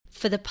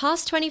For the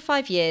past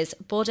 25 years,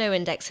 Bordeaux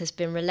Index has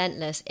been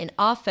relentless in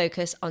our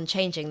focus on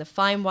changing the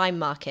fine wine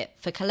market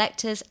for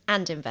collectors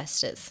and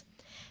investors.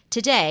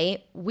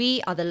 Today,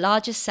 we are the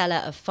largest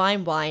seller of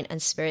fine wine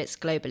and spirits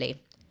globally.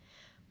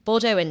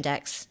 Bordeaux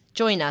Index.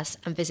 Join us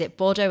and visit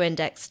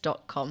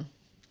bordeauxindex.com.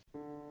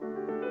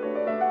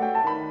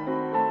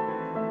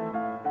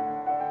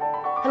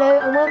 Hello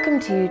and welcome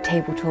to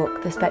Table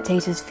Talk, the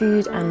Spectator's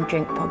food and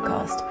drink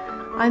podcast.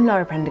 I'm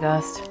Lara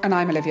Prendergast. And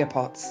I'm Olivia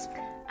Potts.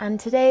 And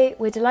today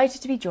we're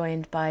delighted to be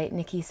joined by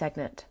Niki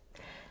Segnit.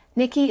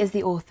 Niki is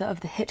the author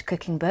of the hit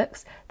cooking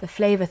books, The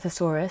Flavour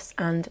Thesaurus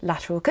and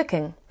Lateral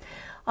Cooking.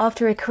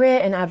 After a career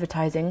in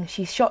advertising,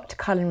 she shot to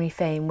culinary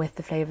fame with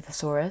The Flavour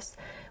Thesaurus,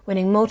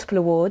 winning multiple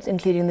awards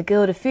including the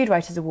Guild of Food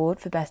Writers Award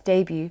for Best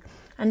Debut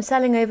and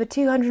selling over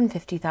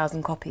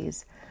 250,000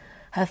 copies.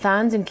 Her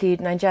fans include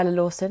Nigella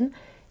Lawson,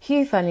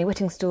 Hugh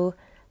Fearnley-Whittingstall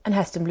and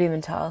Heston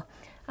Blumenthal,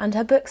 and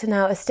her books are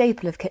now a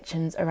staple of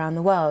kitchens around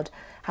the world,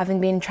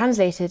 having been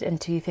translated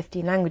into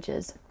 15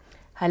 languages.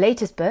 Her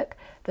latest book,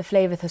 The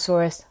Flavour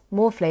Thesaurus,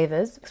 More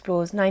Flavours,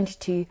 explores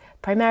 92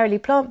 primarily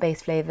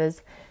plant-based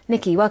flavours.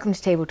 Niki, welcome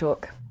to Table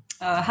Talk.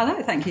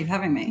 Hello, thank you for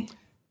having me.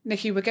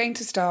 Niki, we're going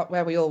to start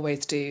where we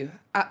always do,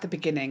 at the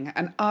beginning,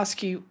 and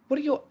ask you, what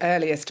are your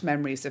earliest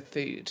memories of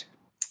food?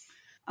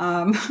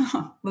 Well,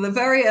 the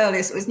very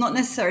earliest, it's not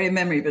necessarily a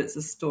memory, but it's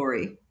a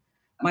story.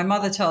 My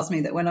mother tells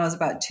me that when I was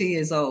about 2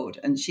 years old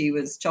and she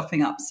was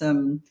chopping up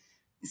some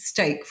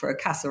steak for a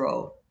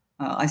casserole,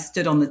 I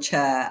stood on the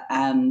chair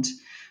and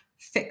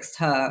fixed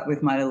her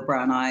with my little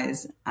brown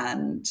eyes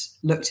and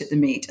looked at the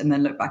meat and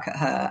then looked back at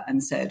her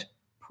and said,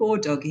 "Poor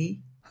doggy."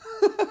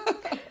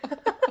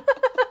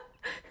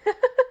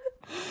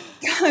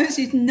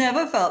 She'd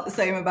never felt the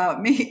same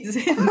about meat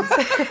since.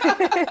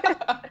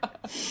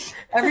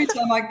 Every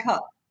time I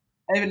cut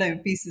a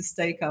piece of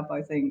steak up,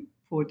 I think,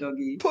 poor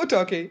doggy. Poor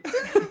doggy.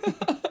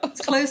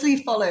 It's closely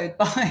followed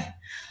by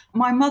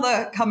my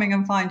mother coming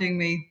and finding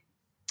me.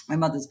 My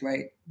mother's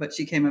great, but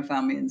she came and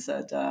found me and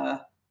said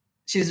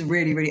she was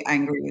really, really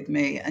angry with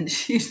me. And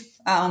she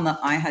found that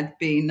I had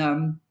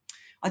been,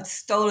 I'd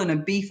stolen a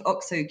beef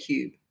OXO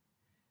cube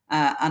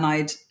and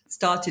I'd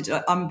started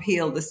to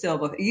unpeel the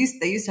silver. They used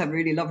to have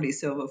really lovely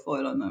silver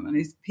foil on them, and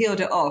he peeled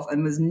it off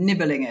and was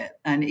nibbling it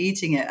and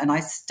eating it. And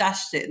I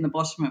stashed it in the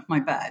bottom of my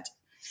bed.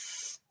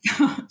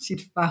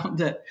 She'd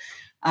found it.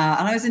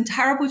 And I was in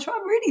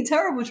really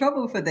terrible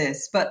trouble for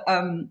this. But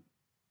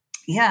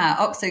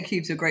OXO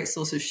cubes are a great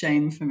source of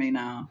shame for me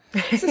now.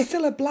 Is this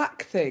still a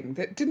black thing?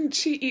 Didn't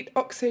she eat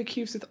OXO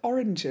cubes with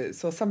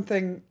oranges or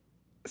something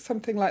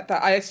like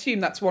that? I assume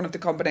that's one of the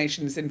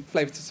combinations in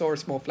Flavour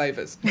Thesaurus, More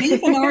Flavours.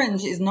 Beef and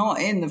orange is not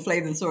in the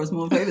Flavour Thesaurus,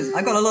 More Flavours.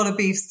 I got a lot of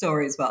beef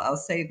stories, but I'll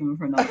save them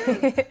for another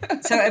day.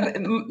 So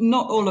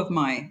not all of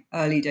my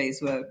early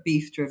days were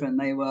beef driven.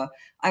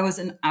 I was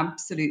an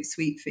absolute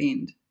sweet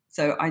fiend.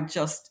 So I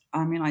just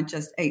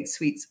ate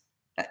sweets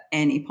at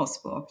any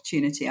possible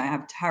opportunity. I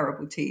have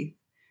terrible teeth.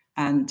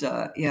 And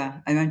I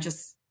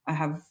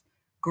have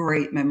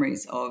great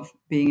memories of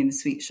being in the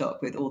sweet shop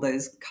with all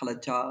those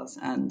coloured jars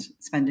and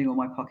spending all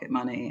my pocket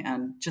money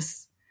and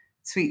just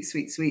sweets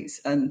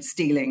and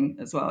stealing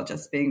as well,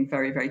 just being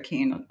very, very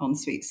keen on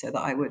sweets so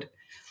that I would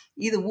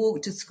either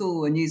walk to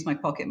school and use my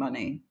pocket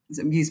money,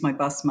 use my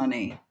bus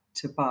money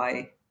to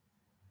buy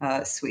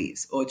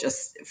sweets, or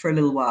just for a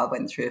little while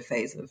went through a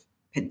phase of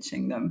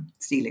pinching them,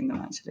 stealing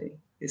them actually.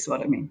 Is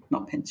what I mean,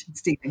 not pinching,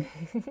 stealing.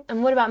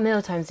 And what about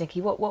mealtimes,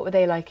 Niki? What were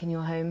they like in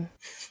your home?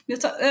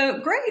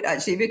 Great,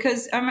 actually,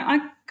 because I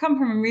come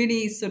from a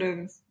really sort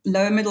of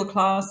lower middle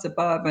class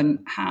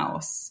suburban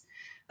house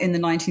in the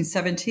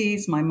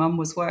 1970s. My mum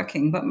was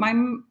working, but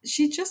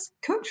she just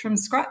cooked from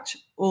scratch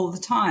all the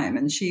time,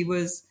 and she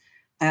was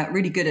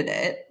really good at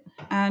it.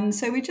 And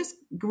so we just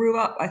grew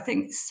up. I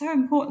think it's so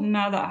important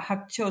now that I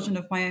have children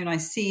of my own. I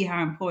see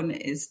how important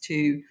it is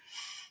to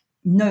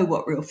know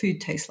what real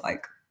food tastes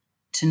like,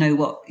 to know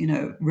what,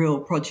 real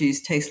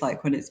produce tastes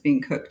like when it's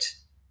being cooked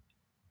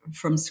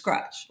from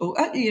scratch, or,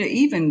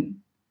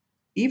 even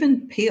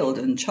peeled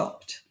and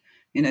chopped.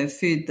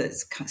 Food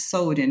that's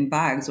sold in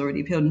bags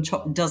already peeled and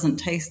chopped doesn't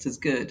taste as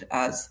good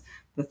as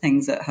the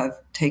things that have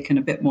taken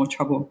a bit more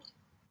trouble.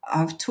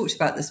 I've talked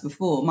about this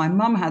before. My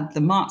mum had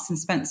the Marks and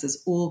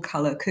Spencer's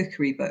all-colour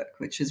cookery book,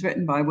 which was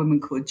written by a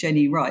woman called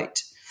Jenny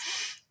Wright,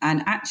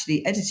 and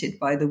actually edited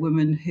by the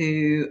woman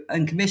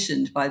and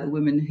commissioned by the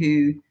woman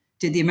who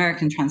did the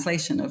American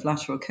translation of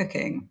Lateral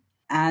Cooking.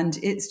 And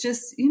it's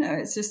just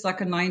like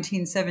a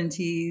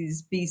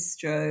 1970s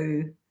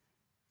bistro,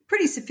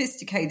 pretty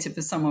sophisticated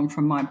for someone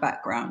from my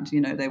background.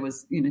 There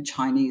was,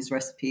 Chinese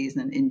recipes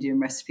and Indian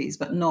recipes,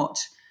 but not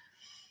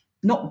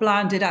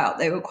blanded out.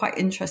 They were quite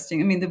interesting.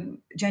 I mean,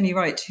 Jenny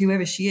Wright,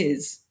 whoever she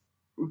is,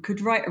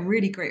 could write a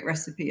really great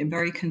recipe and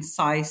very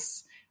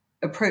concise,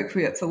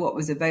 appropriate for what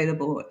was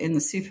available in the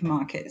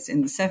supermarkets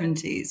in the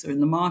 70s, or in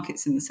the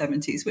markets in the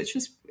 70s, which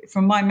was,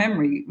 from my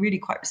memory, really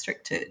quite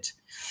restricted.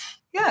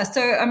 Yeah,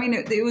 so, I mean,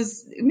 it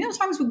was,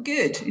 mealtimes were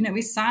good.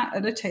 We sat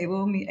at a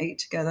table and we ate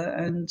together,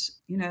 and,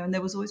 and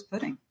there was always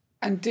pudding.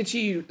 And did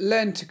you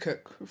learn to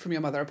cook from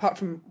your mother, apart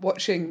from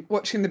watching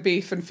the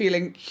beef and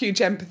feeling huge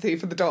empathy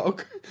for the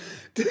dog?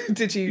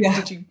 Did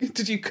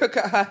you cook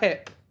at her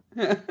hip?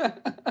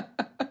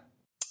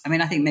 I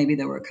mean, I think maybe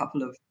there were a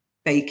couple of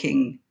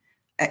baking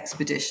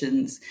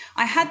expeditions.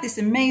 I had this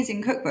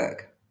amazing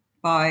cookbook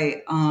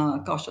by,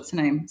 what's her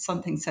name?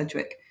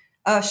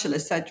 Ursula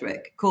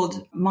Sedgwick,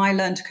 called My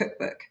Learned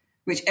Cookbook,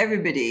 which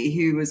everybody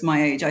who was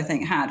my age, I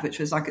think, had, which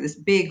was like this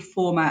big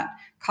format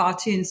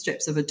cartoon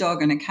strips of a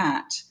dog and a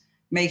cat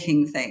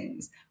making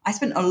things. I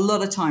spent a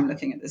lot of time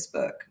looking at this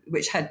book,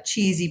 which had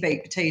cheesy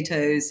baked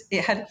potatoes.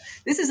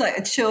 This is like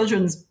a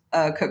children's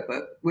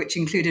cookbook, which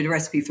included a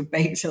recipe for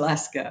baked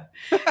Alaska.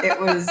 It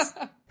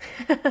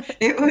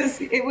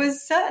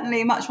was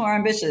certainly much more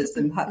ambitious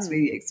than perhaps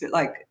we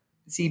like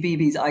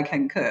CBeebies I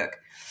Can Cook.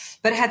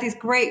 But it had these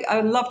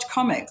I loved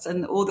comics,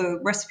 and all the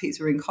recipes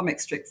were in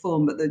comic strip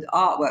form, but the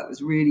artwork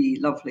was really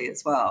lovely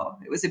as well.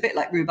 It was a bit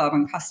like rhubarb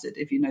and custard,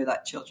 if you know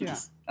that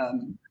children's. Yeah.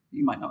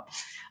 You might not.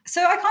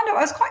 So I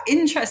was quite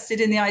interested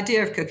in the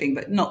idea of cooking,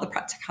 but not the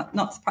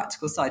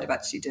practical side of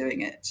actually doing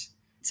it.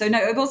 So no,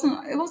 it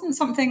wasn't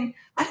something.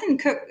 I didn't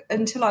cook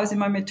until I was in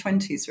my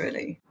mid-20s,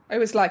 really. I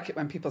always like it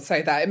when people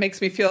say that. It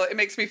makes me feel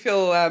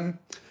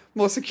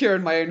more secure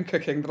in my own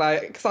cooking,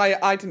 because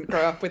I didn't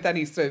grow up with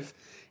any sort of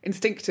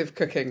instinctive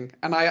cooking,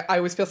 and I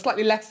always feel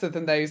slightly lesser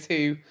than those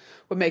who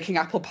were making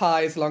apple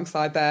pies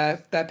alongside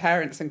their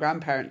parents and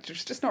grandparents, which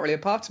is just not really a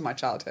part of my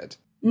childhood.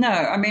 No,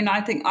 I mean,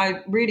 I think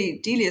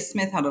Delia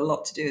Smith had a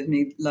lot to do with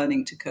me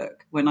learning to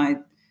cook when I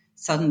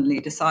suddenly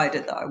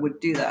decided that I would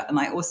do that. And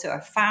I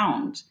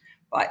found,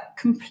 by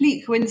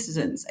complete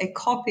coincidence, a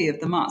copy of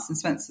the Marks and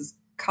Spencer's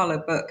colour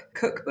book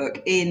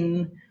cookbook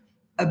in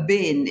a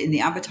bin in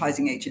the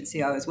advertising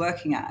agency I was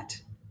working at.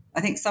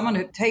 I think someone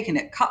had taken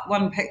it, cut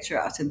one picture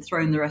out and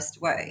thrown the rest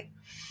away.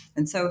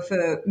 And so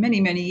for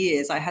many, many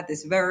years, I had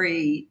this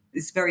very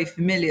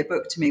familiar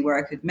book to me where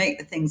I could make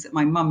the things that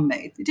my mum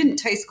made. It didn't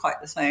taste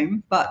quite the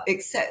same, but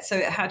it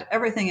had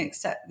everything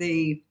except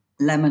the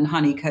lemon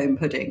honeycomb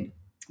pudding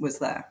was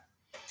there.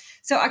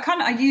 So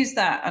I used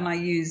that, and I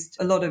used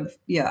a lot of,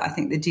 I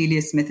think the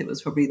Delia Smith, it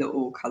was probably the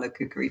all colour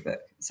cookery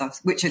book stuff,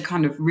 which are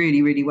kind of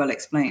really, really well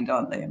explained,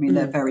 aren't they? I mean,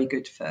 they're very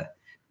good for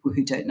people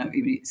who don't know.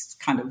 It's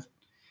kind of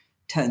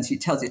tells you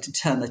to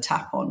turn the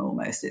tap on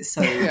almost. It's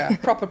so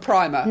proper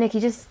primer.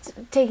 Niki, just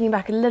taking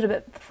back a little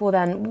bit before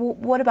then,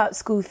 what about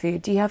school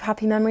food? Do you have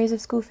happy memories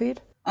of school food?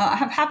 I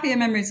have happier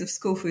memories of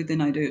school food than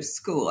I do of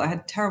school. I had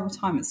a terrible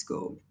time at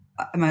school.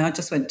 I mean, I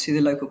just went to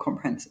the local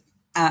comprehensive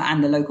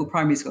and the local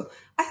primary school.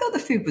 I thought the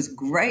food was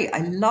great. I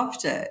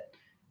loved it.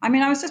 I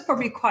mean, I was just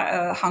probably quite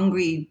a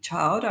hungry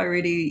child. I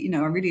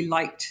really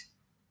liked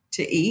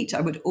to eat. I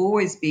would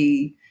always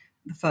be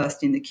the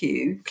first in the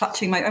queue,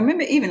 I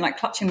remember even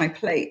clutching my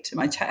plate to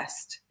my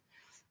chest.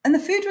 And the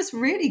food was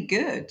really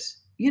good.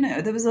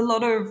 There was a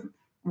lot of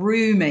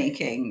roux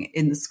making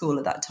in the school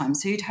at that time.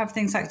 So you'd have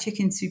things like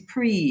chicken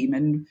supreme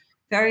and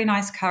very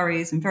nice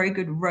curries and very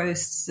good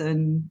roasts.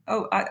 And,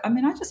 I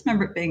just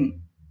remember it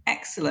being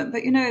excellent.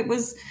 But,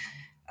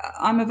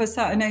 I'm of a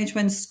certain age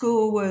when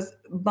school was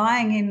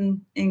buying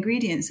in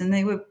ingredients and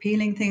they were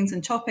peeling things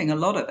and chopping a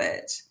lot of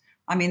it.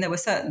 I mean, there were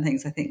certain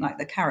things, I think, like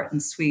the carrot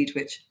and swede,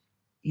 which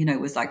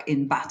was like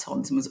in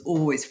batons and was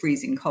always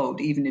freezing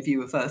cold, even if you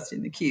were first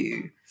in the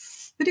queue.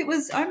 But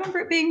I remember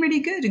it being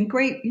really good and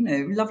great,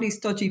 lovely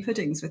stodgy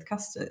puddings with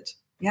custard.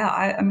 Yeah,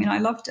 I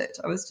loved it.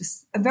 I was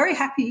just a very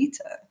happy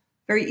eater,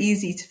 very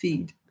easy to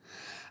feed.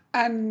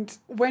 And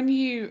when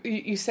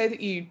you say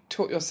that you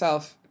taught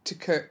yourself to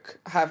cook,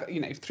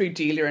 through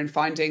Delia and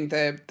finding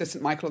the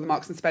St. Michael or the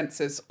Marks and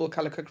Spencer's all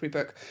colour cookery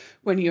book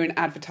when you were in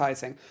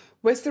advertising,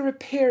 was there a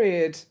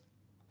period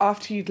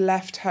after you'd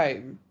left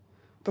home,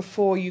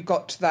 before you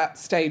got to that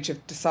stage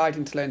of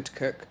deciding to learn to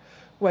cook,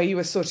 where you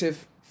were sort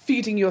of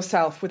feeding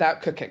yourself without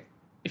cooking,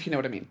 if you know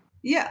what I mean?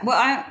 Yeah, well,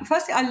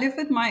 I lived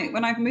with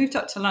when I moved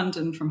up to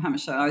London from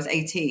Hampshire, I was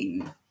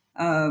 18,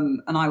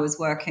 and I was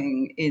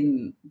working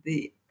in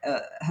the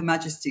Her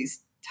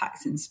Majesty's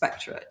Tax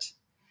Inspectorate.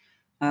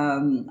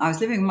 I was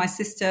living with my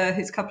sister,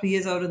 who's a couple of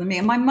years older than me,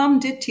 and my mum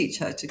did teach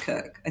her to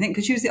cook. I think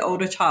because she was the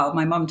older child,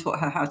 my mum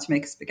taught her how to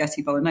make a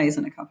spaghetti bolognese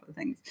and a couple of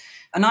things.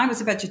 And I was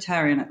a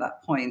vegetarian at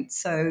that point.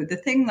 So the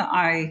thing that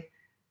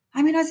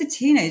as a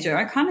teenager,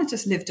 I kind of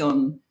just lived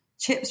on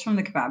chips from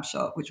the kebab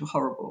shop, which were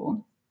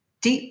horrible,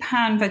 deep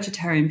pan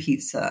vegetarian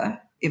pizza,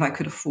 if I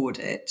could afford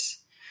it.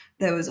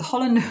 There was a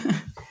Holland,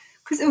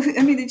 because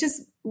it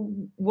just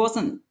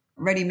wasn't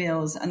ready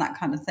meals and that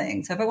kind of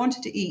thing. So if I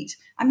wanted to eat,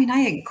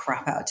 I ate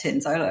crap out of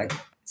tins. I like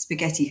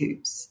spaghetti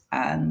hoops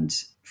and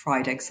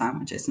fried egg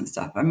sandwiches and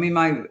stuff. I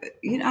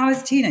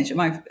was a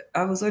teenager.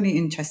 I was only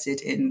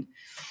interested in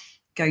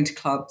going to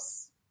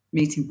clubs,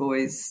 meeting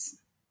boys,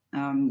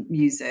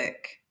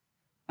 music.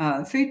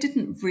 Food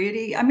didn't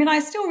really, I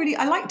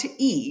like to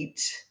eat,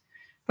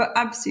 but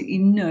absolutely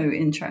no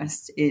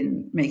interest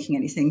in making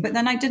anything. But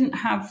then I didn't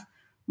have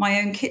my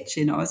own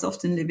kitchen. I was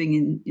often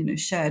living in,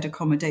 shared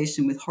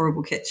accommodation with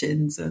horrible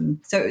kitchens. And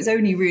so it was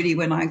only really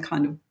when I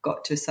kind of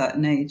got to a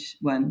certain age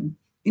when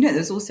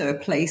there's also a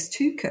place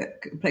to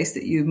cook, a place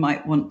that you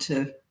might want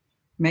to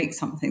make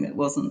something that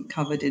wasn't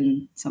covered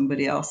in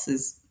somebody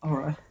else's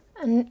aura.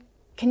 And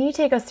can you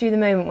take us through the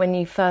moment when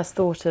you first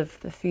thought of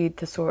the Food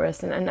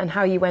Thesaurus and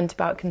how you went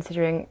about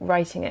considering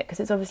writing it? Because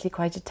it's obviously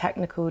quite a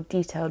technical,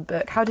 detailed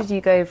book. How did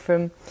you go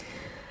from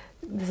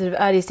the sort of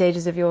early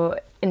stages of your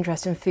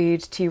interest in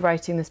food to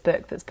writing this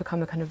book that's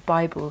become a kind of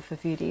Bible for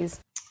foodies?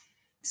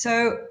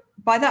 So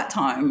by that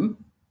time,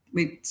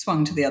 we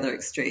swung to the other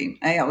extreme.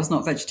 I was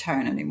not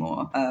vegetarian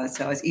anymore,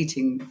 so I was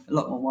eating a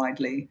lot more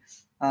widely.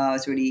 I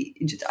was really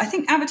interested. I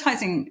think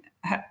advertising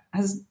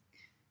has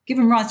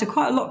given rise to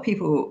quite a lot of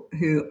people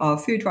who are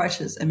food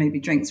writers and maybe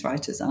drinks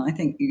writers. And I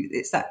think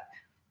it's that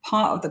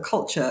part of the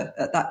culture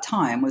at that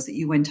time was that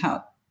you went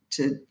out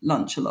to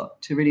lunch a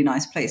lot to really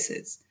nice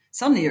places.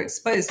 Suddenly you're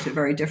exposed to a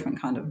very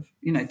different kind of,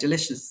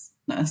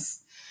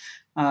 deliciousness.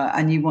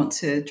 And you want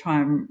to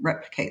try and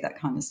replicate that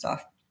kind of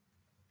stuff.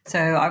 So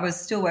I was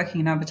still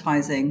working in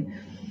advertising.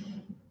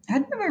 I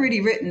had never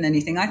really written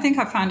anything. I think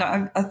I found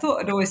out, I thought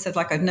I'd always said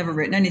like I'd never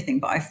written anything,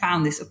 but I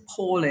found this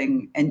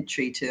appalling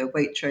entry to a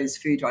Waitrose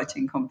food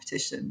writing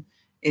competition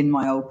in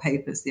my old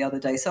papers the other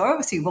day. So I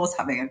obviously was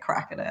having a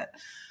crack at it.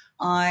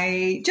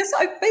 I'd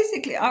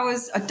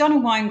done a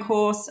wine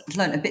course,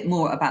 learned a bit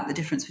more about the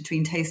difference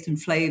between taste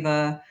and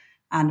flavour,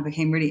 and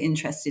became really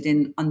interested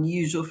in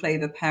unusual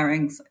flavour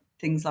pairings,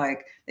 things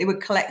like they were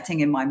collecting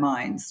in my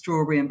mind,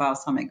 strawberry and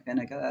balsamic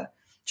vinegar,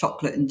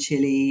 chocolate and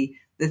chili,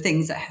 the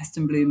things that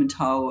Heston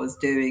Blumenthal was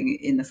doing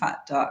in the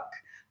Fat Duck.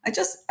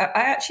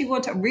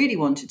 Really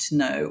wanted to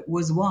know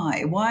was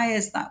why. Why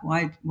is that?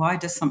 Why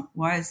does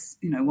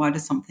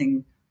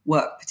something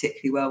work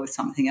particularly well with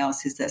something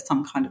else? Is there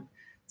some kind of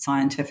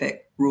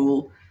scientific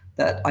rule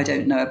that I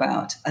don't know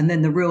about? And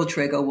then the real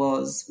trigger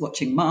was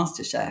watching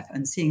MasterChef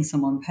and seeing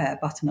someone pair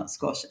butternut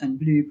squash and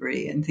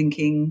blueberry and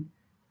thinking,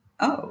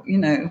 oh,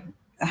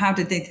 how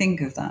did they think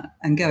of that?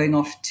 And going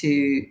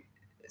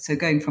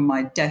from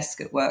my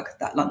desk at work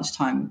that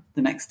lunchtime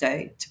the next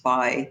day to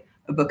buy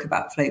a book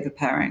about flavour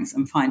pairings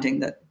and finding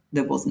that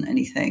there wasn't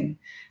anything.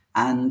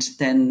 And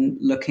then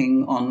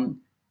looking on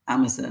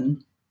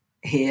Amazon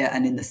here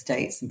and in the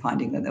States and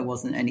finding that there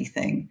wasn't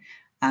anything.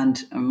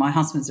 And my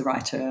husband's a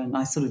writer, and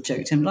I sort of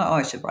joked him, like, oh,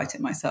 I should write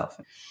it myself.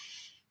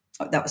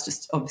 That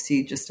was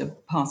obviously just a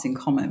passing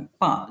comment.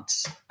 But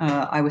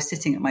I was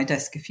sitting at my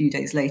desk a few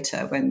days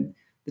later when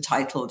the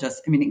title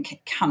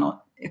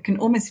it can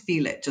almost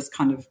feel it just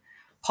kind of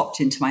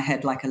popped into my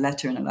head like a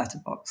letter in a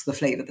letterbox, the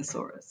Flavour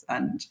Thesaurus.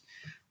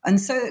 And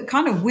so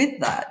kind of with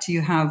that,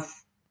 you have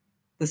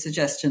the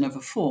suggestion of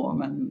a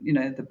form, and,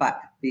 the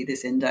back would be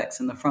this index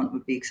and the front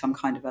would be some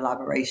kind of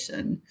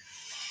elaboration.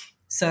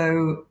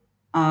 So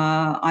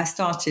I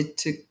started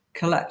to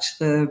collect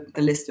the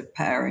list of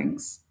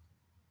pairings,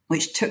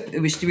 which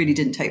really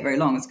didn't take very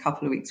long. It was a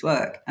couple of weeks'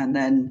 work, and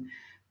then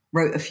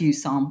wrote a few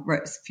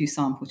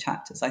sample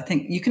chapters. I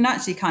think you can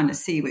actually kind of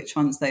see which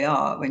ones they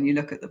are when you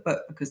look at the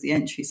book, because the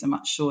entries are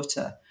much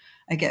shorter.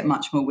 I get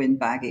much more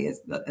windbaggy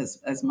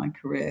as my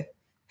career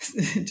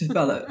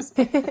develops.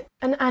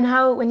 And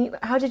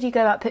how did you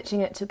go about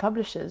pitching it to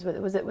publishers?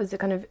 Was it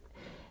kind of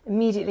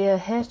immediately a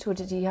hit, or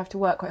did you have to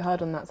work quite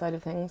hard on that side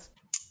of things?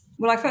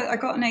 Well, I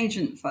got an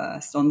agent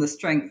first on the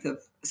strength of...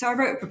 So I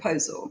wrote a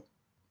proposal,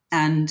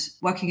 and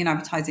working in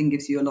advertising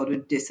gives you a lot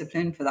of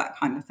discipline for that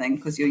kind of thing,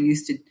 because you're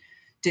used to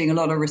doing a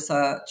lot of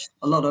research,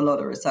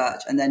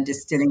 and then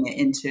distilling it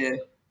into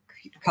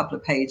a couple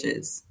of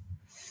pages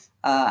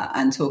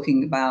and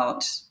talking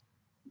about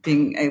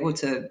being able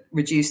to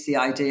reduce the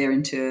idea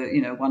into,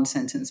 one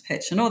sentence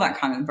pitch and all that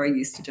kind of... I'm very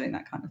used to doing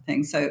that kind of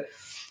thing. So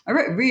I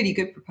wrote a really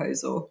good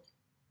proposal,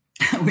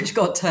 which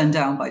got turned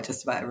down by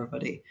just about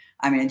everybody.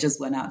 It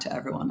just went out to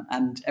everyone,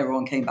 and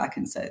everyone came back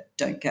and said,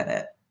 don't get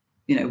it.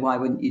 Why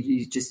wouldn't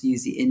you just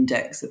use the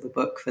index of a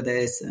book for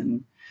this?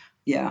 And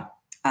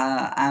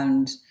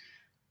and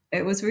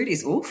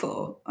it's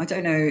awful. I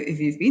don't know if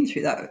you've been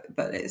through that,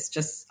 but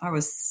I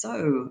was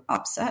so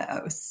upset.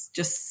 I was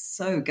just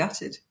so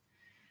gutted.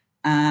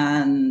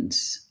 And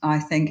I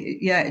think,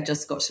 it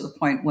just got to the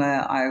point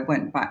where I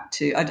went back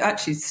I'd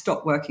actually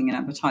stopped working in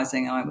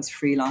advertising and I was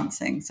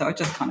freelancing. So I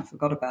just kind of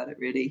forgot about it,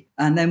 really.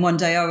 And then one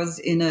day I was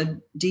in a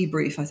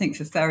debrief, I think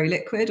for Fairy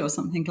Liquid or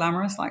something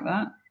glamorous like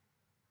that.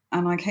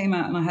 And I came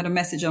out and I had a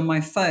message on my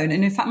phone.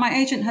 And in fact, my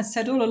agent had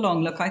said all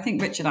along, look, I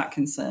think Richard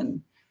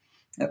Atkinson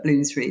at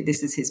Bloomsbury,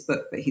 this is his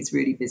book, but he's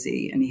really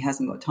busy and he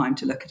hasn't got time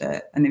to look at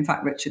it. And in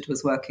fact, Richard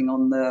was working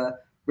on the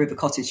River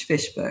Cottage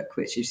Fish book,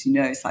 which, as you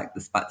know, is like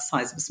the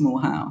size of a small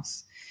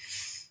house.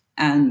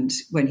 And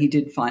when he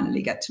did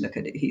finally get to look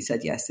at it, he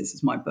said, yes, this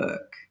is my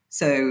book.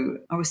 So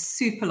I was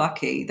super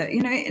lucky that,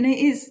 and it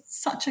is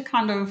such a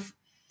kind of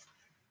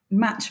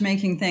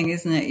matchmaking thing,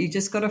 isn't it? You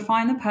just got to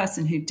find the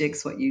person who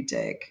digs what you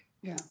dig.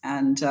 Yeah.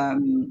 And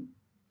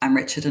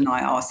Richard and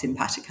I are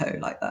simpatico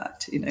like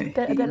that, A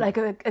bit like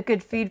a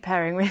good food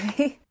pairing,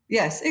 really.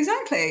 Yes,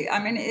 exactly.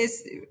 It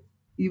is...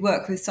 You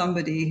work with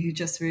somebody who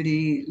just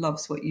really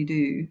loves what you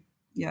do.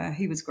 Yeah,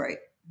 he was great.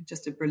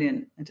 Just a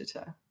brilliant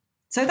editor.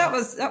 So that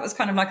was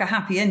kind of like a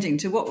happy ending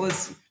to what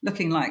was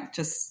looking like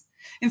just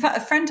In fact,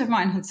 a friend of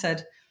mine had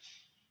said,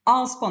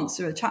 I'll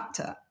sponsor a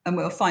chapter and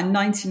we'll find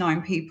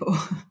 99 people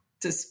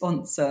to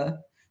sponsor.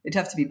 They'd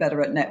have to be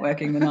better at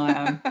networking than I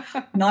am.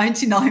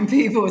 99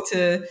 people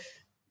to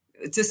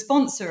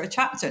sponsor a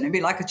chapter, and it'd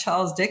be like a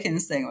Charles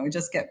Dickens thing where we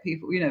just get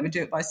people, we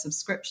do it by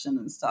subscription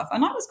and stuff.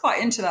 And I was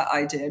quite into that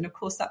idea. And of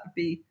course that would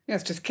be... Yeah,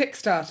 it's just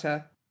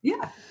Kickstarter.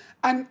 Yeah.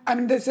 And I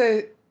mean, there's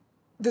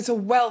a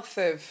wealth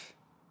of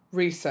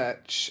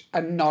research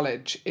and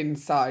knowledge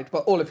inside,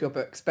 well, all of your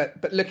books, but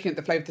looking at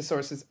the Flavour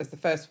Thesaurus as the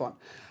first one,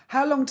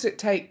 how long did it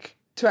take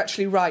to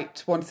actually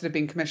write once it had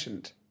been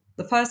commissioned?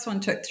 The first one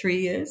took 3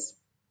 years,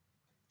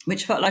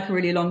 which felt like a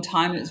really long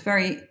time. It was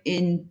very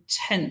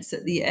intense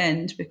at the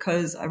end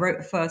because I wrote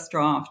the first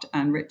draft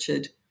and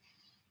Richard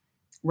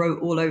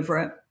wrote all over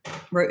it,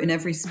 wrote in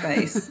every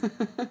space.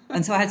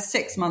 And so I had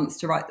 6 months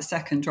to write the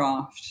second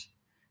draft.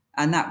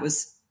 And that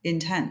was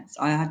intense.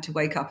 I had to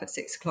wake up at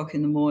 6 o'clock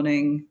in the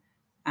morning,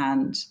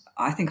 and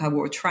I think I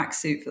wore a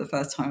tracksuit for the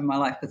first time in my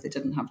life because I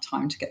didn't have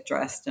time to get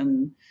dressed,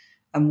 and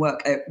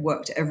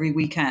worked every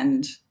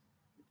weekend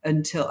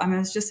until, I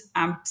was just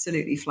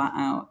absolutely flat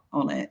out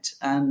on it.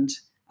 And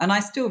I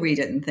still read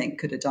it and think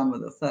could have done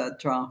with a third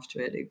draft,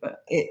 really.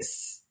 But it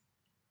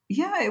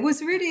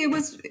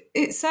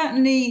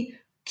certainly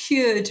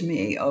cured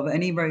me of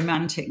any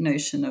romantic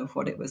notion of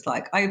what it was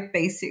like. I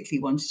basically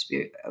wanted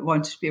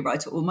to be a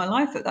writer all my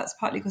life, but that's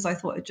partly because I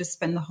thought I'd just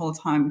spend the whole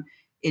time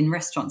in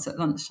restaurants at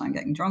lunchtime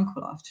getting drunk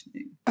all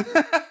afternoon.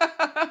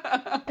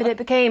 But it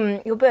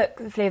became, your book,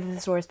 The Flavour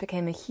Thesaurus,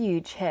 became a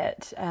huge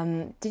hit.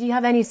 Did you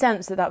have any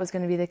sense that was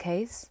going to be the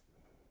case?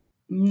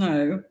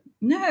 No,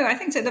 I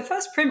think so. The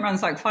first print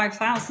run's like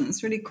 5,000.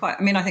 It's really quite,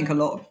 I think a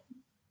lot of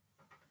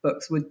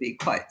books would be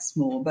quite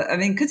small, but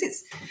because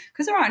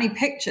there aren't any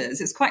pictures,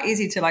 it's quite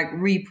easy to like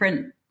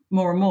reprint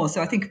more and more.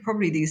 So I think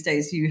probably these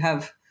days you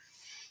have,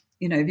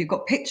 if you've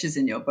got pictures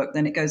in your book,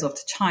 then it goes off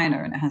to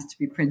China and it has to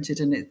be printed,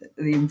 and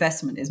the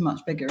investment is much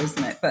bigger,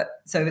 isn't it?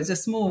 But so it's a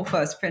small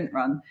first print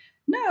run.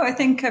 No, I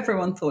think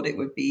everyone thought it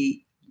would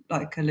be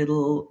like a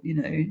little,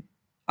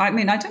 I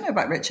don't know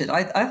about Richard.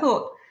 I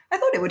thought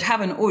it would have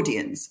an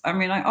audience. I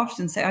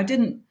often say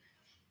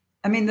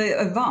the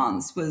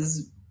advance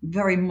was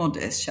very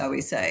modest, shall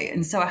we say.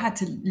 And so I had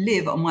to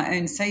live on my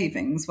own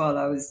savings while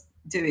I was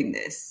doing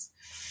this.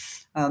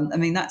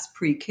 That's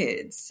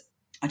pre-kids.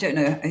 I don't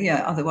know.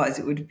 Yeah, otherwise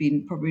it would have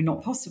been probably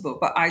not possible.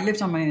 But I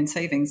lived on my own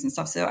savings and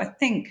stuff. So I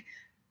think,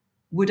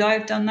 would I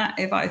have done that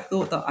if I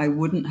thought that I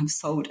wouldn't have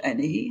sold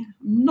any?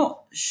 I'm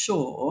not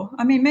sure.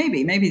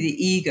 Maybe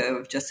the ego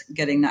of just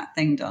getting that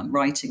thing done,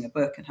 writing a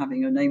book and having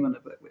your name on a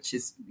book, which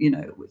is,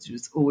 which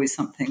was always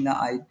something that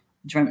I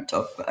dreamt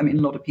of. But a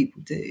lot of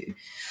people do.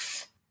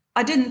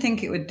 I didn't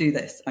think it would do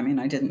this. I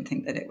didn't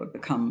think that it would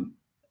become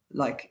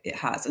like it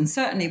has. And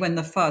certainly when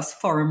the first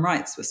foreign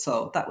rights were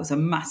sold, that was a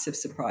massive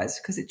surprise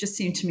because it just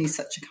seemed to me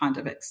such a kind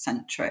of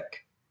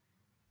eccentric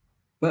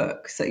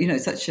book. So,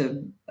 such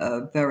a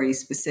very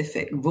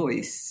specific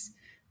voice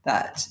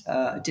that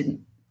I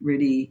didn't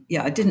really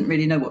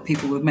know what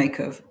people would make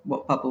of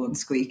what Bubble and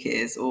Squeak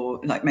is, or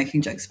like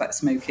making jokes about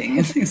smoking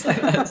and things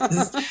like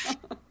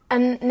that.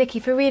 And Niki,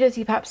 for readers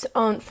who perhaps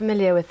aren't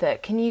familiar with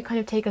it, can you kind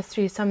of take us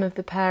through some of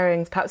the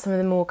pairings, perhaps some of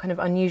the more kind of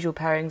unusual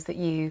pairings that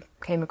you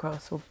came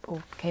across or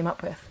came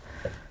up with?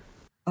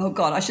 Oh,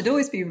 God, I should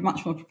always be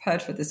much more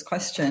prepared for this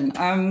question.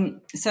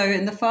 So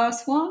in the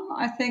first one,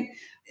 I think,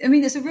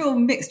 it's a real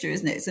mixture,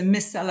 isn't it? It's a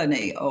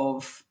miscellany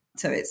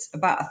so it's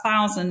about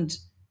 1,000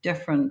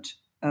 different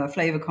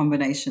flavour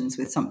combinations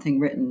with something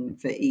written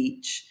for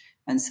each.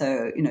 And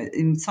so,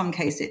 in some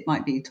case, it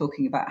might be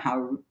talking about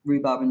how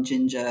rhubarb and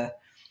ginger,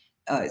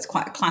 it's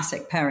quite a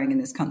classic pairing in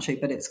this country,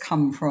 but it's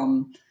came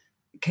from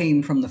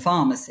the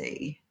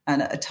pharmacy.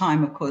 And at a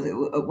time, of course,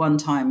 at one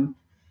time,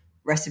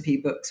 recipe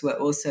books were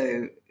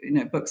also,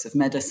 books of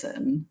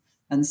medicine.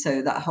 And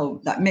so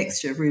that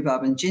mixture of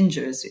rhubarb and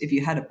ginger is, if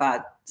you had a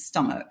bad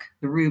stomach,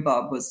 the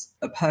rhubarb was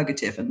a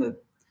purgative and the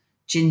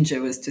ginger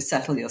was to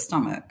settle your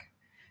stomach.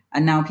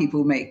 And now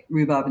people make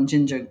rhubarb and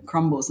ginger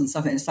crumbles and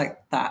stuff. And it's like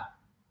that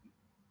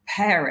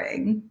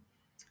pairing,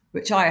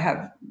 which I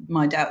have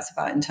my doubts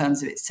about in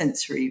terms of its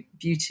sensory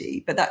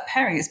beauty. But that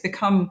pairing has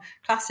become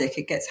classic.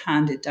 It gets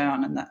handed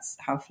down, and that's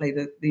how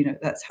flavour,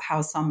 that's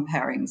how some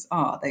pairings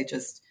are.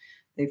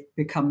 They've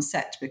become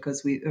set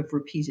because we have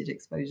repeated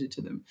exposure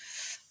to them.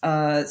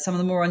 Some of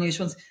the more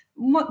unusual ones.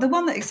 The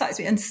one that excites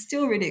me and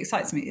still really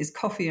excites me is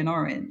coffee and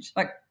orange.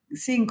 Like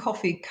seeing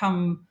coffee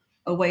come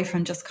away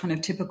from just kind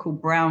of typical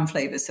brown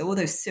flavors. So all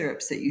those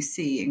syrups that you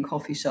see in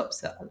coffee shops,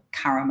 that are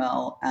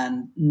caramel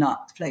and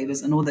nut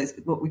flavors and all those,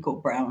 what we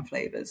call brown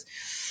flavors.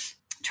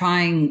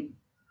 I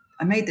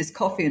made this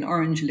coffee and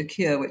orange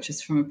liqueur, which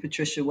is from a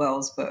Patricia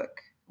Wells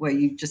book, where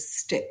you just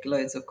stick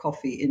loads of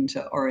coffee into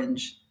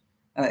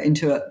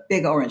a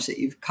big orange that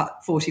you've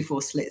cut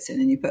 44 slits in,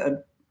 and you put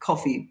a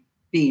coffee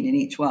bean in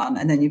each one,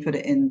 and then you put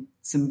it in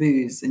some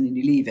booze and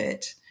you leave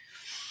it.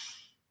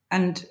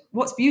 And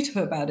what's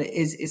beautiful about it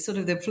is sort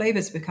of the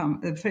flavors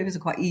are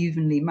quite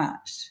evenly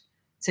matched.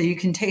 So you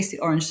can taste the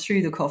orange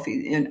through the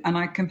coffee. And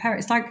I compare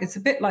it's a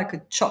bit like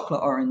a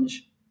chocolate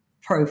orange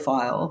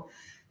profile.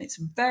 It's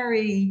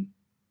very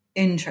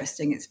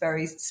interesting. It's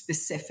very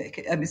specific.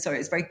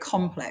 It's very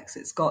complex.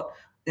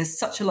 There's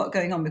such a lot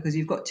going on because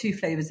you've got two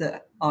flavors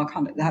that are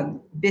that have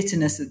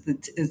bitterness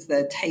as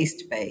their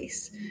taste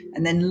base,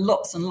 and then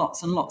lots and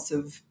lots and lots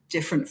of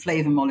different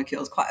flavor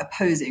molecules, quite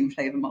opposing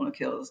flavor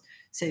molecules.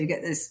 So you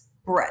get this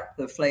breadth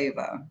of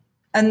flavor.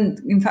 And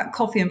in fact,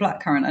 coffee and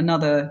blackcurrant,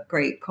 another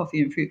great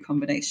coffee and fruit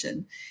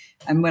combination.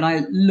 And when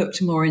I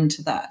looked more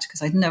into that,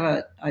 because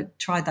I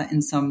tried that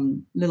in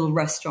some little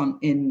restaurant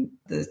in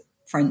the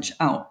French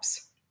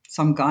Alps.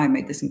 Some guy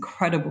made this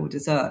incredible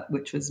dessert,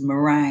 which was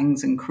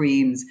meringues and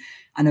creams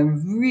and a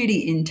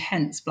really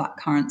intense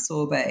blackcurrant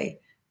sorbet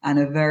and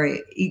a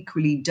very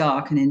equally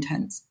dark and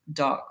intense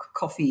dark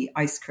coffee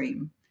ice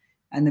cream.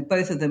 And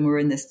both of them were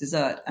in this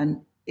dessert.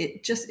 And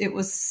it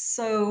was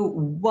so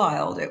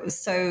wild. It was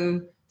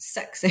so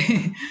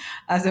sexy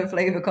as a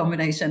flavor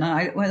combination.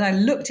 And when I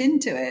looked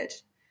into it,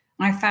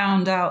 I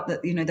found out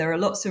that, there are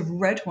lots of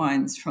red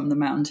wines from the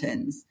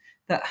mountains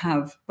that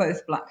have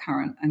both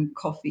blackcurrant and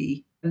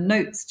coffee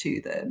notes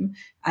to them.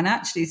 And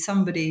actually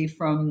somebody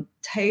from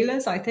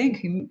Taylor's, I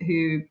think,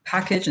 who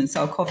package and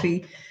sell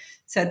coffee,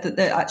 said that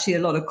actually a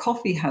lot of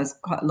coffee has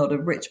quite a lot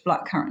of rich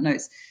blackcurrant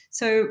notes.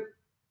 So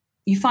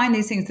you find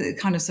these things that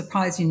kind of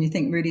surprise you and you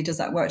think, really, does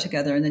that work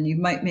together? And then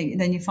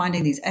you're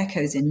finding these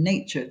echoes in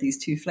nature of these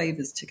two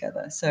flavors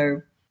together.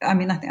 So, I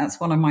think that's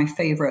one of my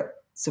favorite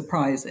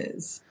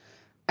surprises.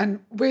 And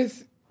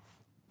with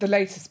the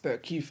latest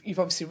book, you've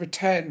obviously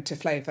returned to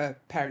flavour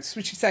pairings,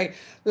 which you say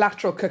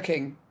Lateral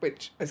Cooking,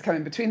 which is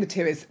coming between the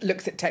two,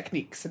 looks at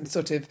techniques and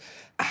sort of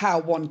how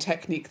one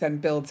technique then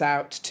builds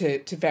out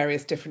to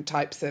various different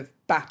types of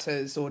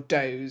batters or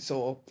doughs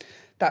or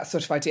that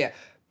sort of idea.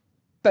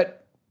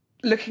 But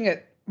looking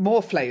at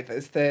more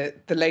flavours, the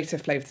later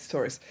Flavour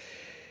Thesaurus,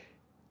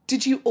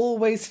 did you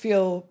always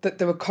feel that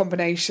there were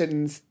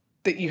combinations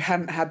that you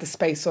hadn't had the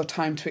space or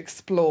time to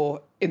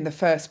explore in the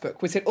first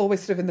book? Was it always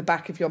sort of in the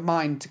back of your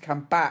mind to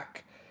come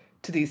back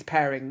to these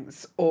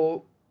pairings,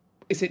 or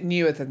is it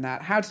newer than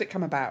that? How did it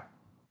come about?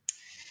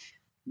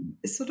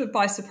 It's sort of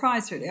by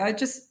surprise, really. I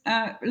just,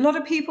 a lot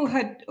of people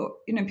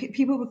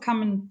people would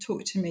come and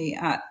talk to me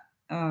at,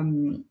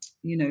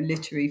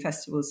 literary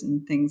festivals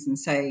and things and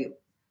say,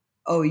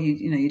 oh,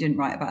 you didn't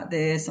write about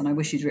this, and I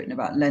wish you'd written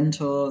about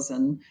lentils,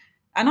 and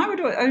I would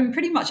own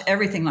pretty much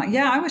everything. Like,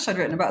 yeah, I wish I'd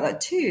written about that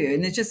too.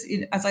 And it just,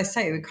 as I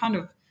say,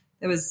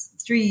 there was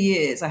 3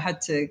 years I had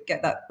to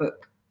get that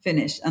book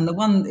finished. And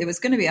it was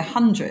going to be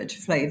 100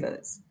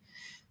 flavors,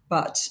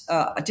 but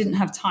I didn't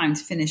have time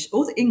to finish,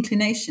 or the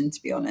inclination,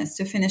 to be honest,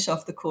 to finish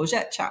off the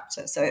courgette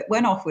chapter. So it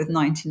went off with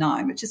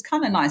 99, which is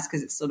kind of nice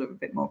because it's sort of a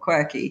bit more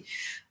quirky.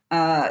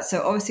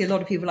 So obviously a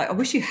lot of people are like, I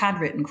wish you had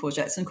written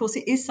courgettes. And of course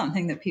it is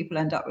something that people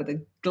end up with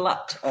a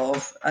glut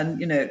of. And,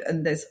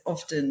 and there's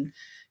often,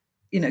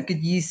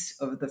 good use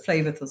of the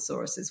Flavour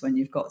Thesaurus when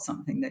you've got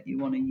something that you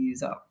want to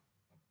use up.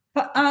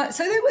 But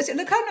so there was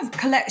the kind of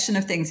collection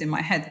of things in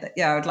my head that,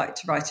 I would like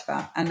to write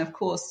about. And of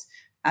course,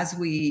 as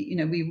we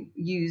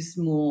use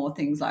more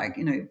things like,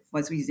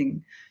 was we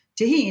using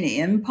tahini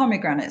and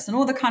pomegranates and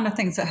all the kind of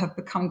things that have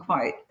become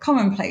quite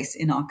commonplace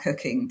in our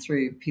cooking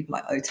through people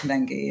like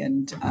Ottolenghi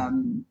and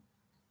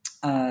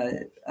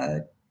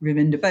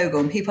Ravinder Bogle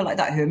and people like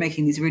that who are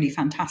making these really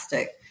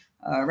fantastic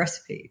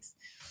recipes.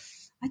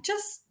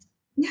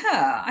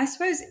 I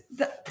suppose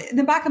that in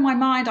the back of my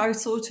mind, I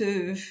sort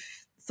of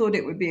thought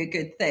it would be a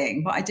good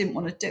thing, but I didn't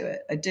want to do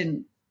it. I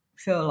didn't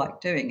feel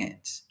like doing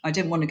it. I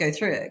didn't want to go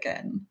through it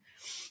again.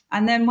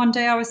 And then one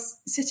day I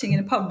was sitting in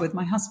a pub with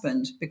my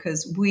husband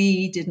because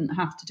we didn't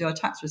have to do our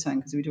tax return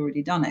because we'd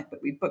already done it,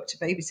 but we booked a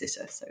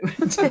babysitter. So we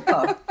went to the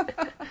pub.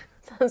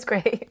 Sounds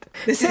great.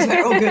 This is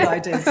where all good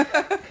ideas.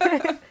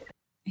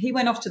 He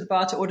went off to the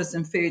bar to order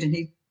some food and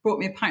he brought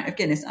me a pint of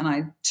Guinness, and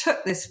I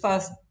took this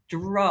first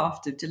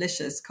draft of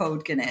delicious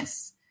cold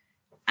Guinness,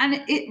 and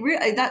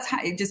that's how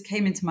it just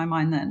came into my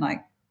mind then,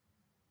 like,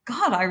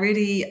 God, I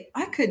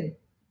could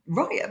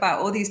write about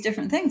all these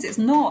different things. It's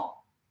not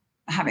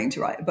having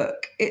to write a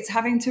book, it's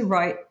having to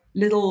write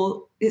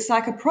it's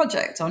like a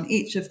project on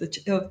each of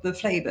the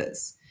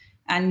flavors.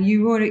 And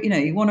you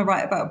want to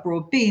write about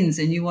broad beans,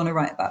 and you want to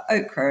write about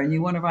okra, and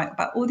you want to write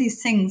about all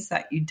these things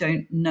that you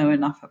don't know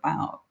enough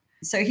about.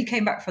 So he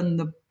came back from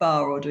the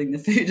bar ordering the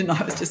food, and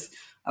I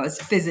was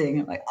fizzing.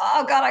 I'm like,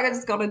 oh God, I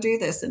just got to do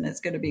this and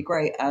it's going to be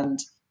great. And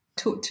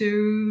talked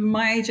to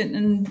my agent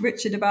and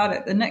Richard about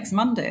it the next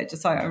Monday. I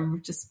decided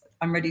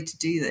I'm ready to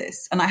do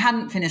this. And I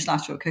hadn't finished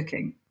Lateral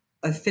Cooking.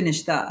 I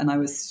finished that and I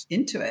was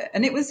into it.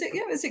 And it was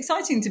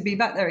exciting to be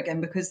back there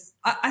again, because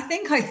I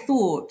think I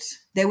thought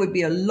there would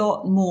be a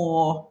lot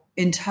more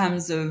in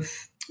terms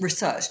of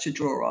research to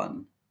draw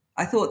on.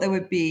 I thought there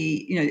would be,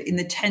 in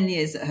the 10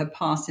 years that have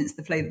passed since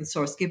the Flavour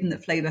Thesaurus, given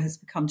that flavour has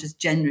become just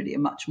generally a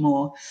much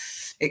more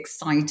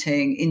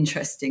exciting,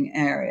 interesting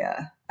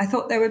area, I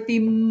thought there would be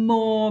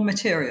more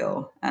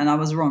material, and I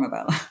was wrong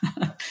about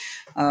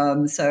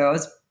that. So I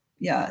was,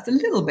 it's a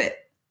little bit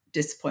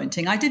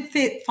disappointing. I did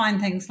find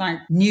things like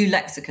new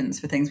lexicons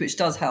for things, which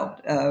does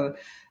help.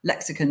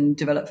 lexicon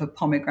developed for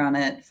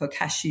pomegranate, for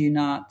cashew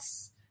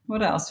nuts.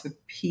 What else? For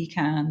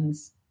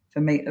pecans.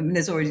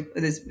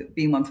 There's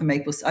been one for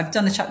maple. I've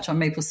done a chapter on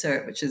maple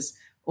syrup, which is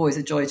always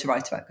a joy to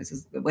write about,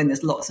 because when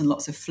there's lots and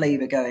lots of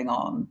flavour going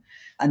on,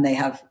 and they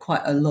have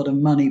quite a lot of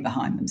money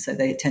behind them, so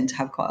they tend to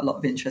have quite a lot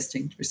of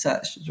interesting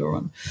research to draw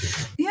on.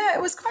 Yeah,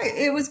 it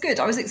was good.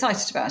 I was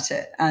excited about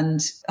it,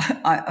 and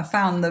I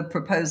found the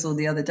proposal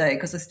the other day,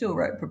 because I still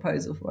wrote a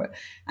proposal for it,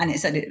 and it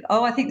said,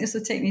 I think this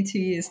will take me 2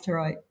 years to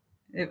write.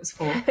 It was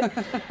 4.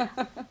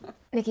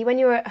 Niki, when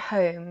you're at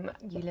home,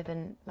 you live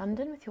in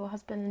London with your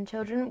husband and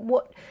children.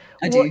 What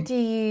do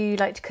you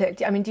like to cook?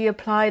 Do you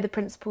apply the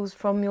principles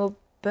from your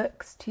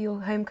books to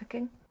your home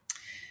cooking?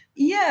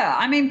 Yeah,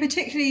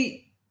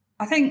 particularly,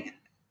 I think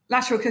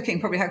Lateral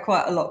Cooking probably had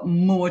quite a lot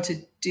more to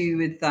do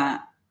with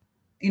that.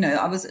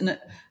 I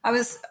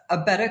was a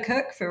better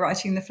cook for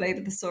writing the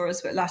Flavour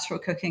Thesaurus, but Lateral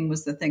Cooking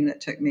was the thing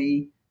that took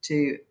me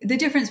to the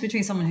difference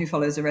between someone who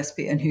follows a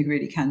recipe and who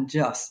really can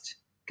just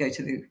go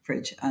to the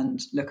fridge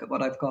and look at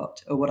what I've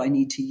got or what I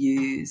need to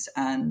use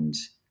and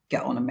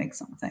get on and make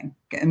something.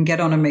 Get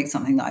on and make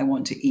something that I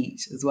want to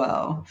eat as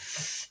well.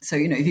 So,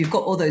 if you've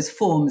got all those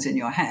forms in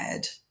your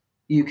head,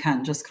 you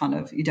can just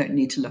you don't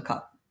need to look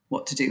up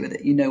what to do with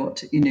it. You know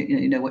what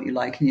you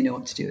like, and you know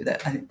what to do with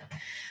it.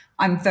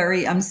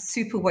 I'm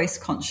super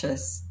waste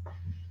conscious,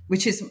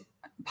 which is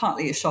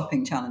partly a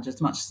shopping challenge as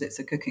much as it's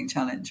a cooking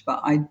challenge.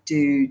 But I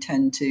do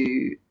tend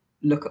to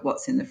look at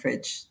what's in the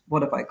fridge.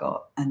 What have I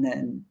got? And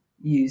then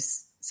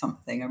use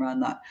something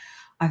around that.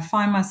 I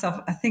find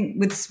myself, I think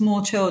with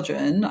small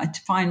children, I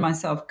find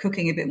myself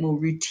cooking a bit more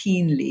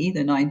routinely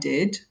than I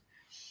did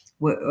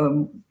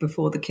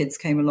before the kids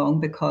came along,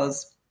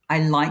 because I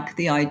like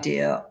the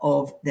idea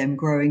of them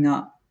growing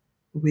up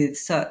with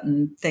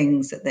certain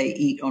things that they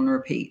eat on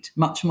repeat,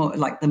 much more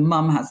like the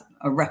mum has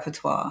a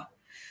repertoire,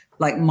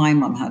 like my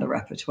mum had a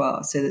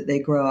repertoire, so that they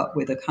grow up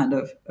with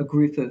a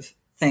group of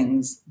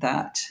things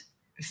that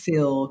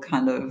feel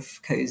kind of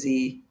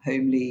cozy,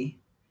 homely.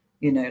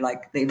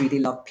 Like they really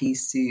love pea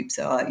soup.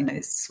 So,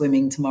 it's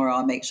swimming tomorrow,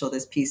 I'll make sure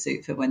there's pea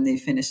soup for when they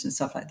finish and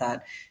stuff like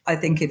that. I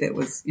think if it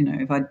was,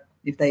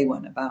 if they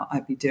weren't about,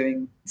 I'd be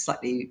doing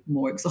slightly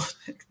more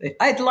exotic things.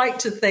 I'd like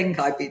to think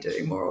I'd be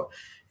doing more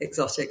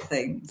exotic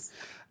things.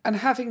 And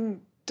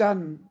having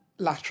done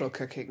Lateral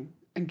Cooking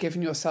and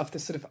given yourself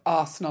this sort of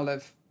arsenal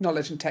of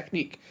knowledge and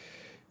technique,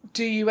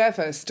 do you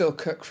ever still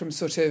cook from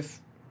sort of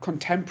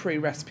contemporary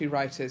recipe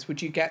writers?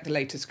 Would you get the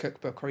latest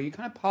cookbook, or are you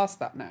kind of past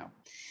that now?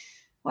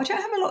 Well, I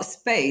don't have a lot of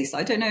space.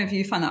 I don't know if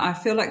you find that. I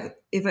feel like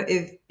if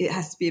it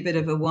has to be a bit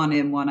of a one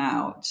in, one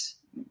out.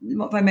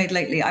 What have I made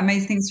lately? I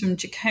made things from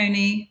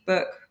Ciccone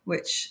book,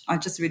 which I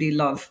just really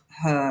love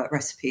her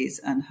recipes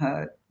and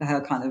her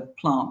kind of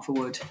plant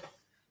forward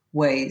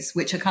ways,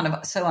 which are kind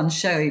of so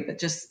unshowy, but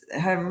just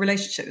her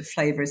relationship with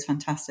flavour is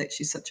fantastic.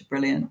 She's such a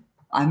brilliant.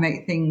 I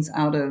make things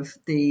out of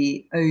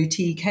the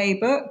OTK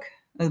book,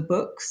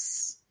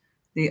 books,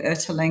 the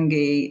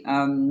Ertelenghi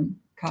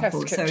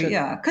couple. So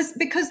yeah,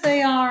 because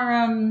they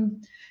are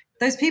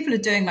those people are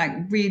doing like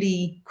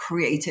really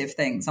creative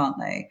things, aren't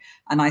they?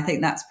 And I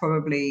think that's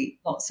probably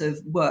lots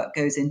of work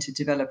goes into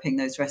developing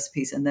those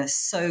recipes, and they're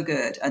so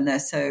good, and they're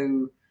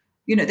so,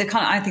 they're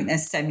I think they're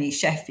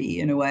semi-chefy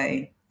in a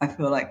way. I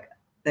feel like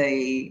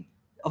they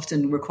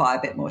often require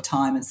a bit more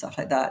time and stuff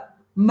like that.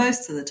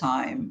 Most of the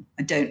time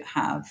I don't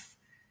have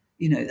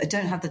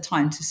the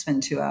time to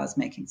spend 2 hours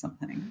making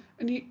something.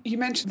 And you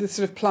mentioned the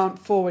sort of plant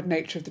forward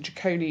nature of the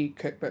Ciccone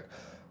cookbook.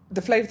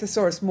 The Flavour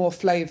Thesaurus, More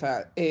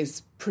Flavour,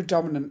 is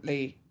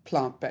predominantly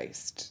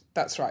plant-based.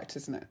 That's right,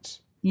 isn't it?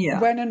 Yeah.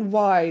 When and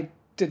why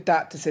did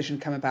that decision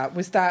come about?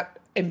 Was that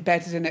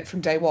embedded in it from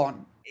day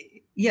one?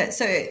 Yeah,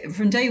 so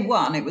from day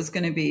one, it was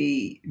going to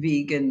be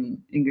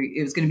vegan.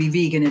 It was going to be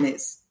vegan in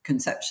its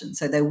conception.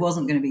 So there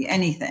wasn't going to be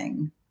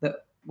anything that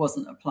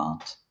wasn't a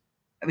plant,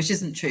 which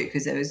isn't true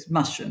because there was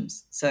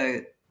mushrooms.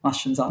 So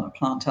mushrooms aren't a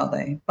plant, are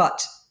they?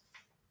 But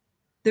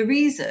the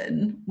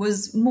reason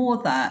was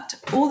more that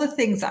all the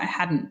things that I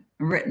hadn't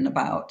written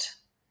about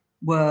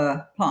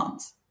were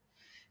plants.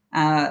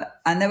 And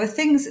there were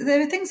things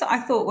that I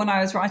thought when I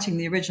was writing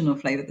the original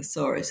Flavour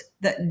Thesaurus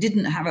that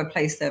didn't have a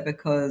place there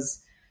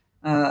because,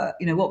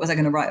 what was I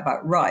going to write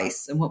about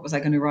rice and what was I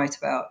going to write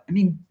about?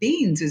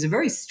 Beans was a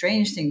very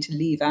strange thing to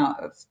leave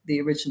out of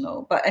the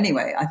original. But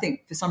anyway, I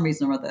think for some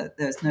reason or other,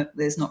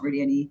 there's not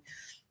really any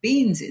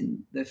beans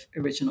in the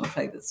original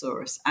Flavour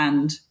Thesaurus.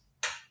 And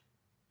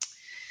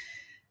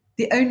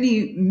the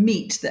only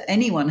meat that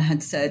anyone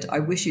had said, I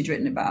wish you'd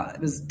written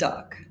about, was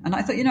duck. And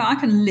I thought, I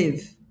can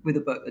live with a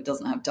book that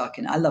doesn't have duck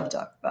in it. I love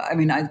duck, but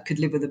I could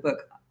live with a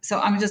book. So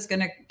I'm just going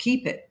to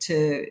keep it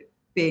to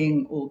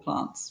being all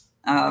plants.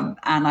 And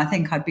I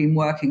think I'd been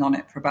working on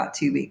it for about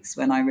 2 weeks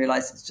when I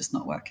realized it's just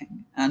not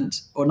working,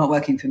 or not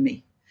working for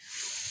me.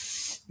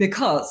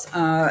 Because,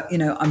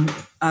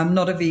 I'm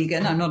not a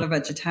vegan, I'm not a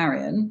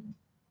vegetarian.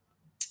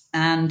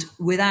 And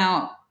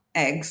without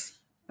eggs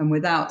and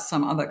without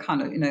some other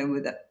kind of,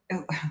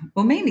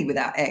 well, mainly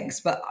without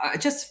eggs, but I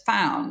just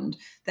found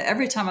that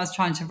every time I was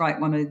trying to write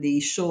one of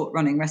the short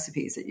running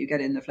recipes that you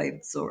get in the Flavour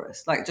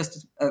Thesaurus, like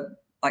just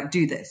like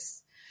do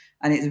this,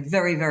 and it's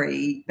very,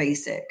 very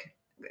basic.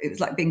 It was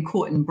like being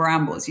caught in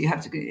brambles. You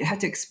have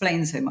to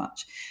explain so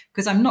much,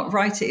 because I'm not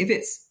writing. If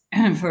it's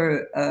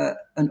for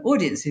an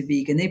audience who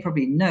vegan, they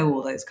probably know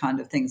all those kind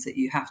of things that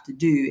you have to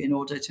do in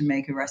order to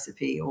make a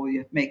recipe, or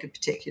you make a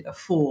particular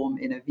form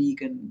in a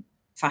vegan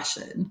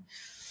fashion.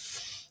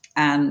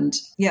 And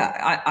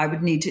yeah, I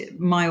would need to,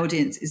 my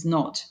audience is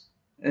not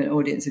an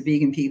audience of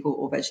vegan people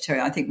or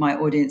vegetarian. I think my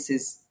audience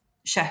is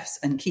chefs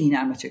and keen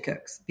amateur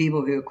cooks,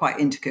 people who are quite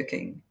into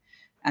cooking,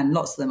 and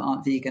lots of them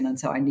aren't vegan. And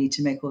so I need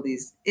to make all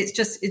these, it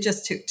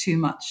just took too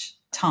much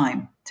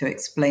time to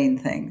explain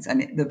things.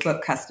 And the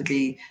book has to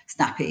be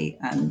snappy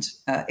and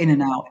in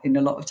and out in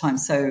a lot of time.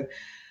 So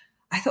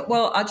I thought,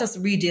 well, I'll just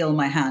redeal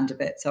my hand a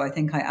bit. So I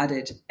think I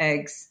added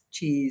eggs,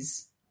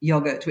 cheese,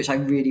 yogurt, which I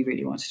really,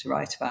 really wanted to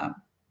write about.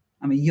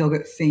 I'm a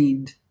yogurt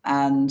fiend,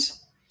 and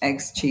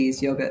eggs,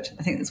 cheese, yogurt.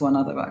 I think there's one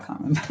other, but I can't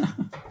remember.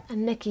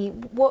 And Niki,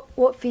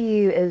 what for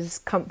you is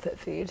comfort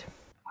food?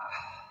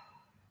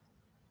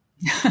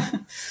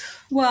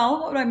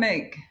 Well, what would I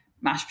make?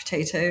 Mashed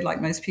potato,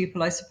 like most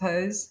people, I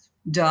suppose.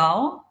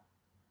 Dal,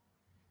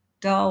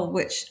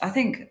 which I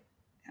think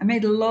I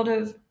made a lot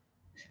of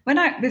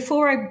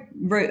before I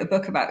wrote a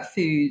book about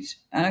food,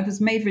 and I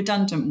was made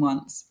redundant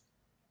once.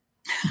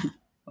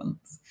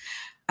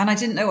 And I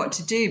didn't know what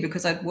to do,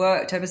 because I'd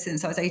worked ever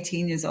since I was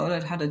 18 years old.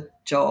 I'd had a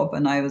job,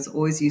 and I was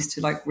always used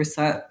to like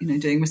research,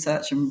 doing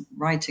research and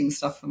writing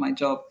stuff for my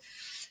job.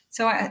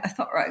 So I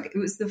thought, right, it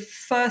was the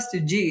 1st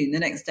of June, the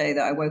next day,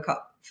 that I woke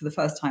up for the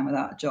first time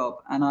without a job.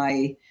 And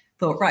I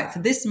thought, right, for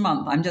this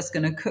month, I'm just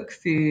going to cook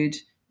food,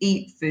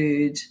 eat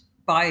food,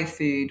 buy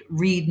food,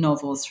 read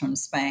novels from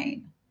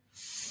Spain.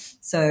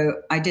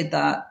 So I did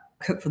that.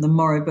 Cooked for the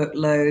Morrow book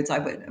loads. I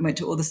went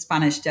to all the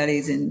Spanish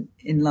delis in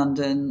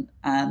London,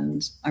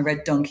 and I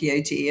read Don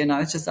Quixote, and I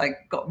was just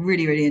like got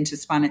really, really into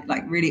Spanish,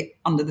 like really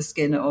under the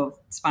skin of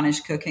Spanish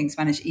cooking,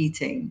 Spanish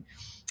eating.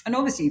 And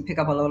obviously you pick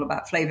up a lot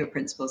about flavor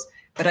principles.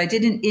 But I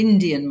did an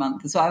Indian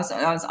month. So I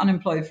was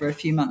unemployed for a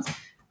few months,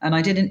 and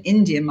I did an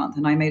Indian month,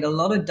 and I made a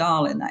lot of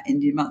dal in that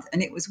Indian month.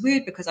 And it was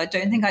weird, because I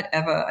don't think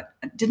I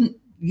didn't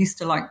used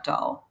to like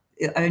dal.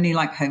 I only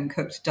like home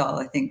cooked dal.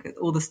 I think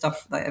all the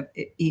stuff that I've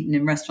eaten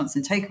in restaurants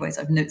and takeaways,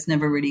 it's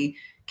never really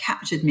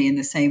captured me in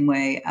the same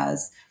way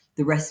as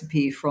the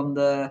recipe from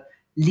the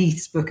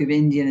Leith's book of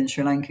Indian and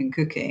Sri Lankan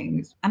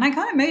cooking. And I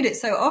kind of made it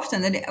so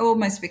often that it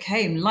almost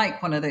became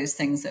like one of those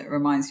things that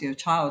reminds you of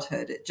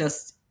childhood. It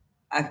just,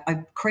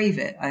 I crave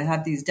it. I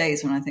have these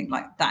days when I think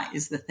like, that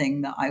is the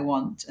thing that I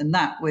want. And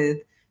that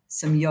with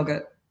some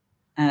yogurt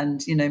and,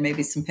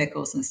 maybe some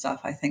pickles and stuff,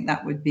 I think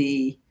that would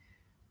be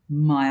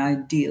my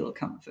ideal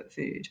comfort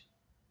food.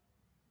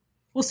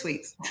 Or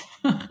sweets.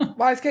 Well,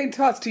 I was going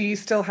to ask, do you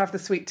still have the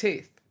sweet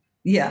tooth?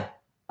 Yeah,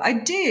 I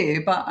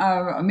do. But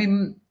I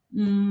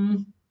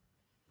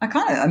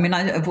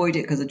avoid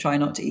it because I try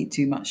not to eat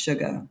too much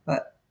sugar.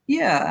 But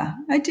yeah,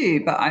 I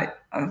do. But I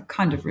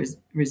kind of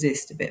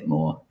resist a bit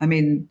more.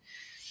 No,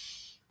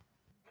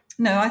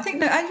 I think,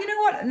 no, you know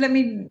what?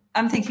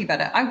 I'm thinking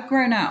about it. I've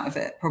grown out of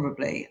it,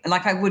 probably.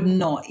 Like I would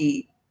not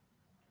eat,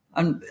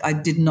 I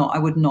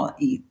would not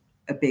eat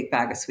a big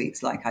bag of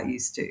sweets like I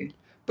used to.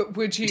 But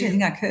would you? I don't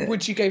think I could.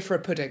 Would you go for a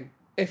pudding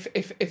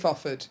if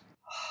offered?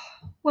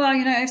 Well,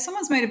 if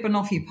someone's made a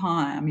banoffee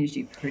pie, I'm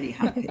usually pretty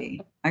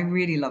happy. I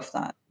really love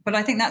that. But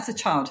I think that's a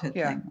childhood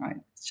thing, right?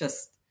 It's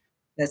just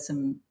there's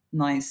some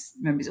nice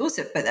memories.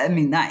 Also, but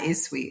that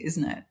is sweet,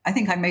 isn't it? I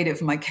think I made it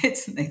for my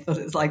kids, and they thought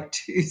it was like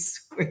too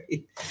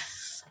sweet.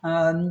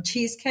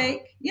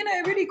 Cheesecake,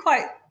 really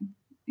quite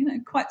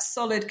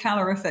solid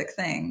calorific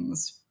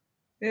things.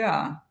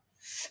 Yeah.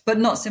 But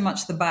not so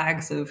much the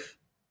bags of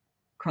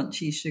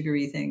crunchy,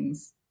 sugary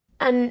things.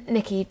 And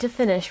Niki, to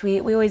finish, we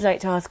always like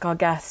to ask our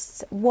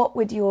guests, what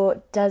would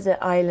your desert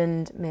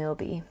island meal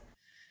be?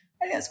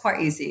 I think that's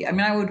quite easy.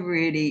 I would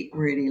really,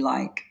 really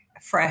like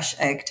fresh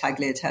egg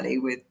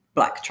tagliatelle with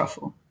black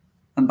truffle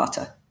and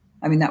butter.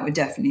 That would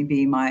definitely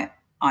be my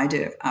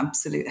idea of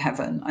absolute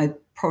heaven. I'd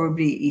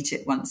probably eat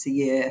it once a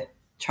year,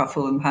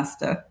 truffle and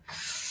pasta.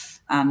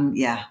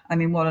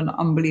 What an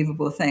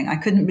unbelievable thing. I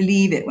couldn't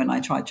believe it when I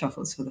tried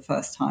truffles for the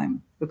first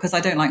time, because I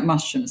don't like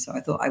mushrooms, so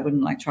I thought I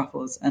wouldn't like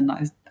truffles, and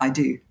I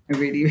do. I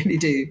really, really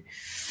do.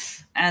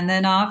 And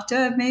then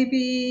after,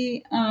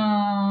 maybe,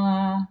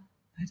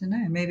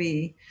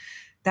 maybe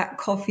that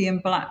coffee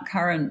and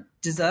blackcurrant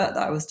dessert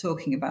that I was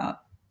talking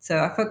about. So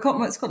I forgot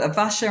what it's called, a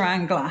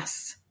vacherin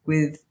glace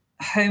with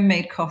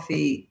homemade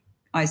coffee,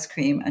 ice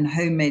cream, and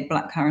homemade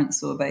blackcurrant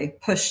sorbet,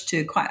 pushed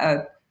to quite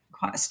a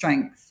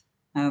strength.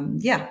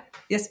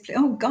 Yes, please.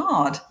 Oh,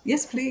 God.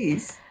 Yes,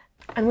 please.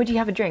 And would you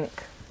have a drink?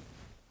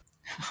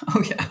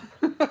 Oh, yeah.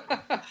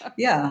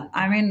 Yeah.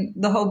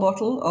 The whole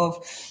bottle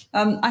of,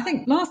 I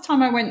think last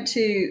time I went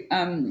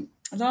and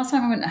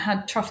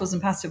had truffles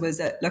and pasta was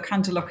at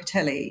Locanda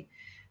Locatelli.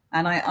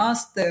 And I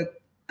asked the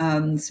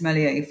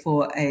sommelier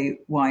for a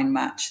wine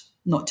match,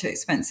 not too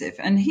expensive.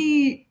 And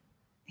he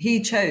he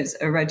chose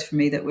a red for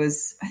me that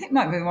was, I think,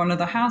 might be one of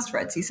the house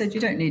reds. He said, you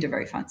don't need a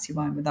very fancy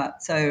wine with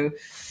that. So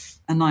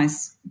a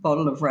nice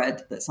bottle of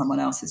red that someone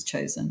else has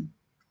chosen.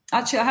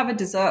 Actually, I have a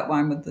dessert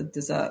wine with the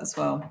dessert as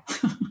well.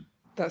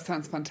 That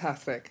sounds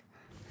fantastic.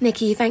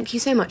 Niki, thank you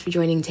so much for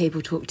joining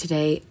Table Talk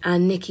today.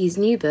 And Niki's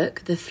new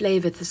book, The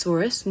Flavour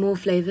Thesaurus, More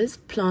Flavours,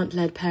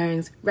 Plant-Led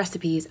Pairings,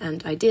 Recipes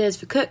and Ideas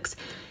for Cooks,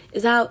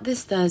 is out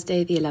this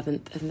Thursday, the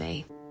 11th of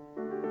May.